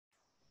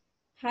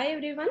Hi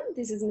everyone,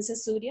 this is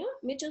Mrs. Surya.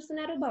 మీరు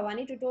చూస్తున్నారు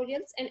Bhavani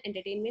tutorials and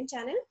entertainment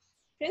channel.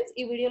 Friends,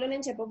 ఈ వీడియోలో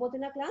నేను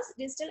చెప్పబోతున్న class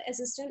digital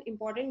assistant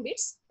important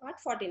bits part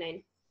 49.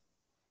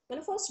 మన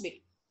first bit.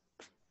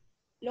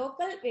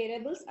 Local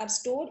variables are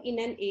stored in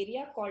an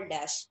area called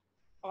dash.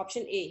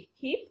 Option A,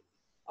 heap.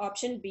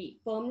 Option B,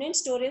 permanent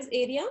storage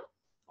area.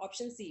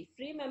 Option C,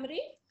 free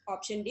memory.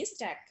 Option D,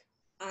 stack.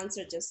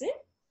 Answer వచ్చేసి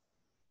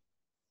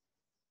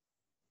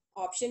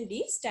option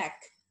D, stack.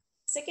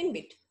 Second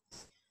bit.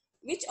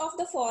 Which of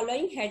the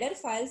following header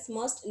files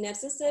must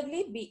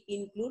necessarily be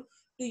included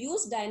to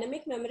use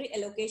dynamic memory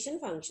allocation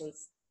functions?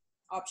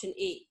 Option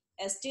A,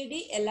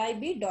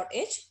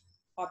 stdlib.h.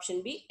 Option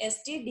B,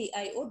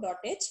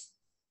 stdio.h.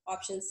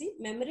 Option C,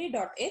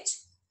 memory.h.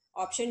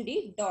 Option D,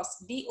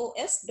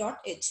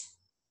 dos.h.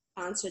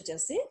 Answer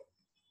just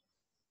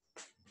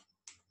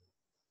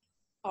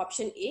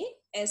option A,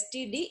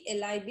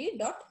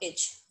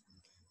 stdlib.h.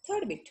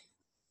 Third bit.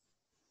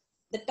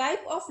 The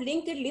type of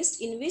linked list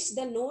in which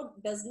the node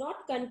does not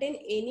contain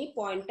any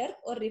pointer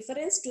or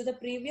reference to the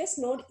previous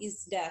node is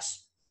dash.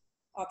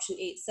 Option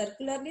A,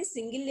 circularly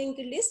single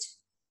linked list.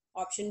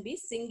 Option B,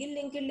 single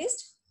linked list.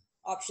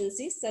 Option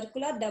C,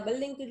 circular double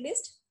linked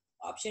list.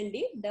 Option D,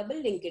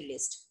 double linked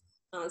list.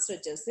 Answer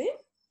just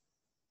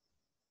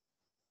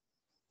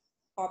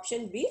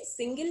option B,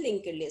 single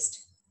linked list.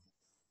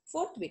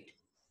 Fourth bit.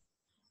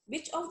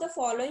 Which of the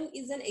following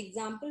is an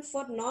example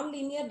for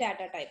non-linear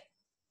data type?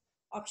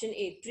 Option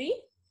A, tree.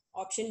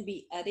 Option B,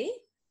 array.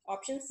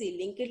 Option C,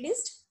 linked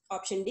list.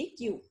 Option D,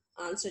 queue.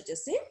 Answer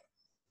just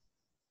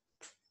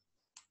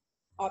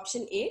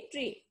option A,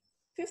 tree.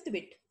 Fifth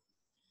bit.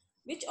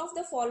 Which of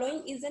the following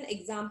is an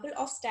example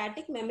of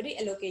static memory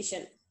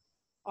allocation?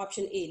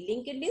 Option A,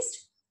 linked list.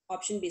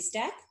 Option B,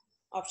 stack.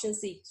 Option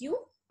C, queue.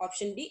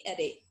 Option D,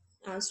 array.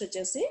 Answer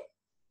just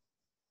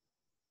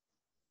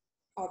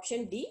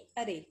option D,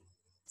 array.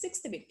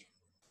 Sixth bit.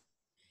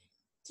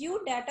 Queue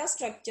data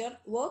structure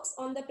works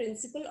on the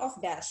principle of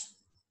dash.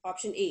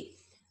 Option A,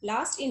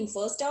 last in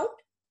first out.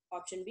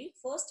 Option B,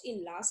 first in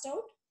last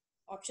out.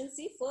 Option C,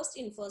 first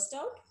in first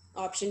out.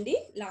 Option D,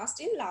 last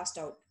in last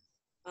out.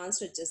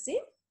 Answer just say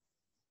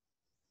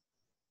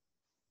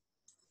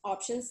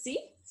option C,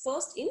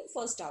 first in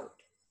first out.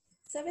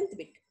 Seventh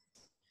bit.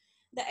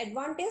 The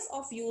advantage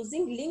of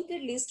using linked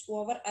list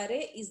over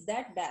array is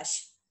that dash.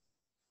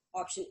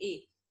 Option A,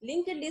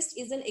 linked list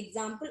is an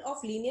example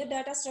of linear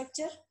data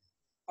structure.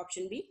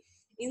 Option B,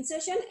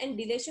 insertion and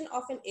deletion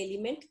of an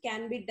element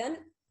can be done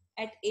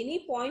at any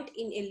point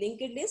in a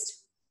linked list.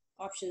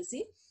 Option C,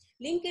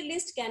 linked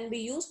list can be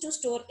used to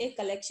store a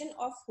collection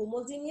of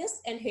homogeneous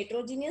and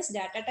heterogeneous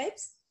data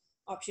types.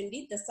 Option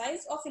D, the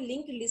size of a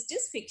linked list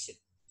is fixed.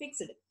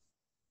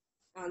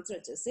 Answer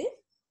just say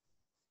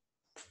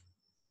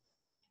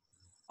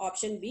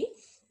option B,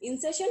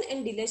 insertion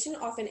and deletion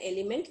of an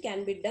element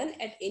can be done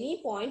at any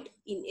point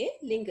in a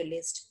linked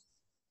list.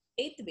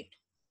 Eighth bit.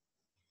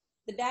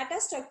 The data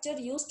structure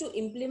used to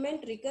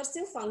implement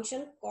recursive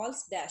function calls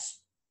dash.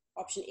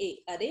 Option A,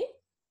 array.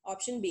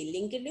 Option B,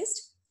 linked list.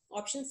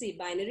 Option C,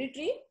 binary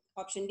tree.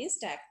 Option D,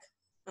 stack.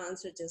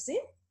 Answer just say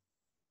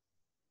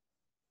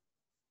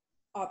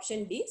option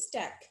D,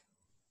 stack.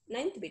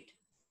 Ninth bit.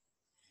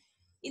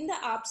 In the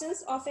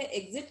absence of an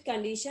exit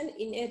condition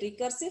in a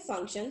recursive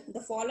function,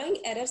 the following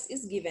errors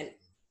is given.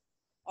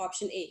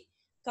 Option A,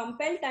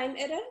 compile time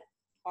error.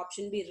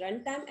 Option B,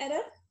 runtime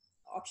error.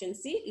 Option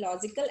C,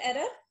 logical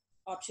error.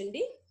 Option D,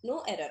 no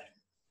error.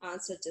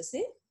 Answer just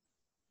say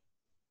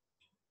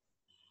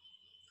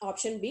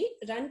option B,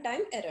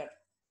 runtime error.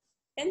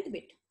 10th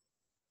bit.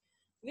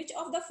 Which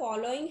of the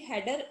following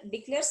header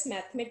declares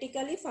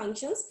mathematically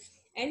functions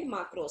and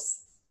macros?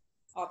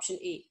 Option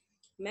A,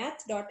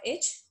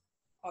 math.h.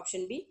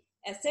 Option B,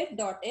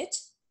 asset.h.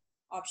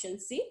 Option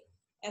C,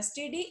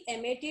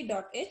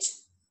 stdmat.h.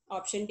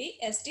 Option D,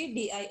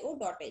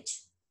 stdio.h.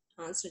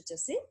 Answer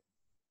just say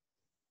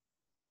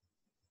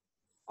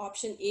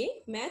option A,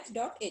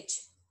 math.h.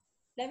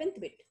 11th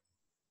bit.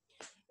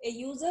 A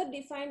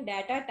user-defined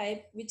data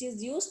type which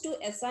is used to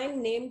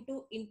assign name to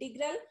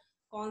integral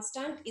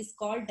constant is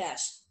called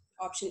dash.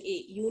 Option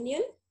A,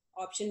 union.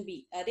 Option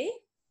B, array.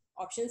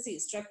 Option C,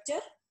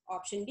 structure.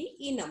 Option D,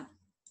 enum.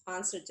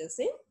 Answer just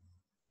say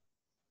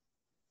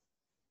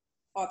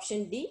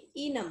option D,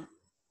 enum.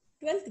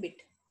 12th bit.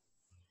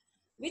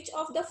 Which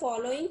of the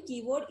following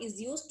keyword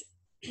is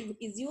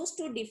used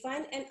to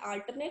define an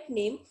alternate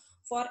name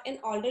for an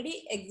already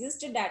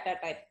existing data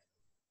type?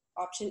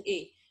 Option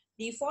A,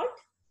 default.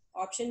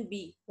 Option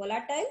B,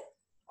 volatile.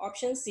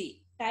 Option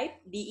C, type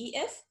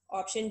def.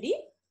 Option D,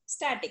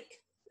 static.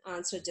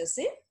 Answer just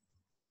say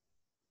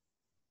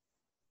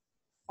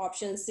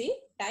option C,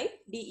 type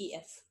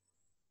def.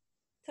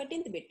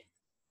 13th bit.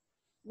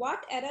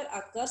 What error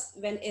occurs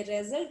when a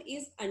result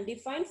is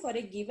undefined for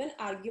a given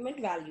argument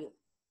value?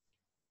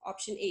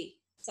 Option A,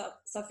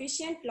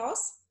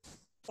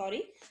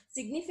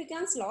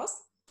 significance loss.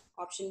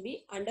 Option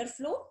B,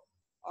 underflow.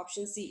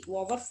 Option C,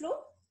 overflow.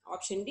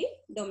 Option D,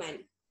 domain.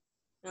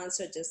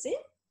 Answer just say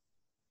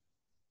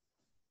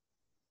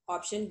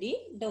option D,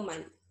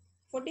 domain.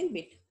 14th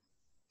bit.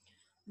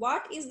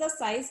 What is the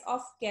size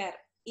of char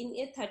in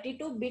a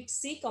 32-bit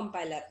C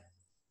compiler?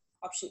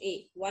 Option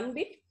A 1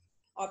 bit,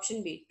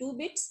 option B 2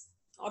 bits,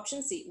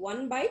 option C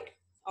 1 byte,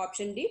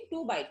 option D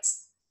 2 bytes.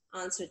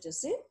 Answer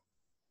వచ్చేసి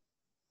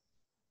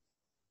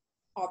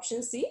option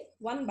C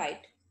 1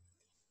 byte.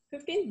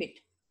 15th bit.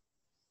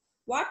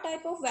 What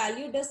type of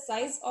value does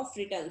size of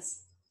returns?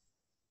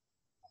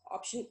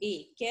 Option A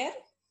char,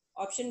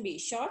 option B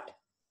short,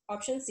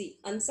 option C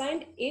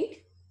unsigned int,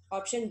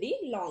 option D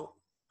long.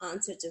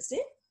 Answer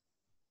వచ్చేసి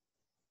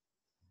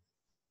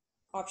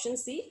option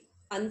C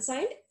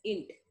unsigned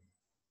int.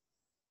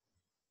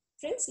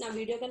 Friends నా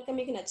video కనుక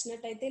మీకు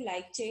నచ్చినట్టయితే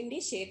like చేయండి,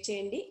 share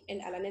చేయండి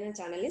and అలానే నా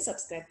ఛానల్ని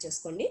సబ్స్క్రైబ్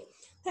చేసుకోండి.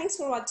 Thanks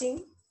for watching.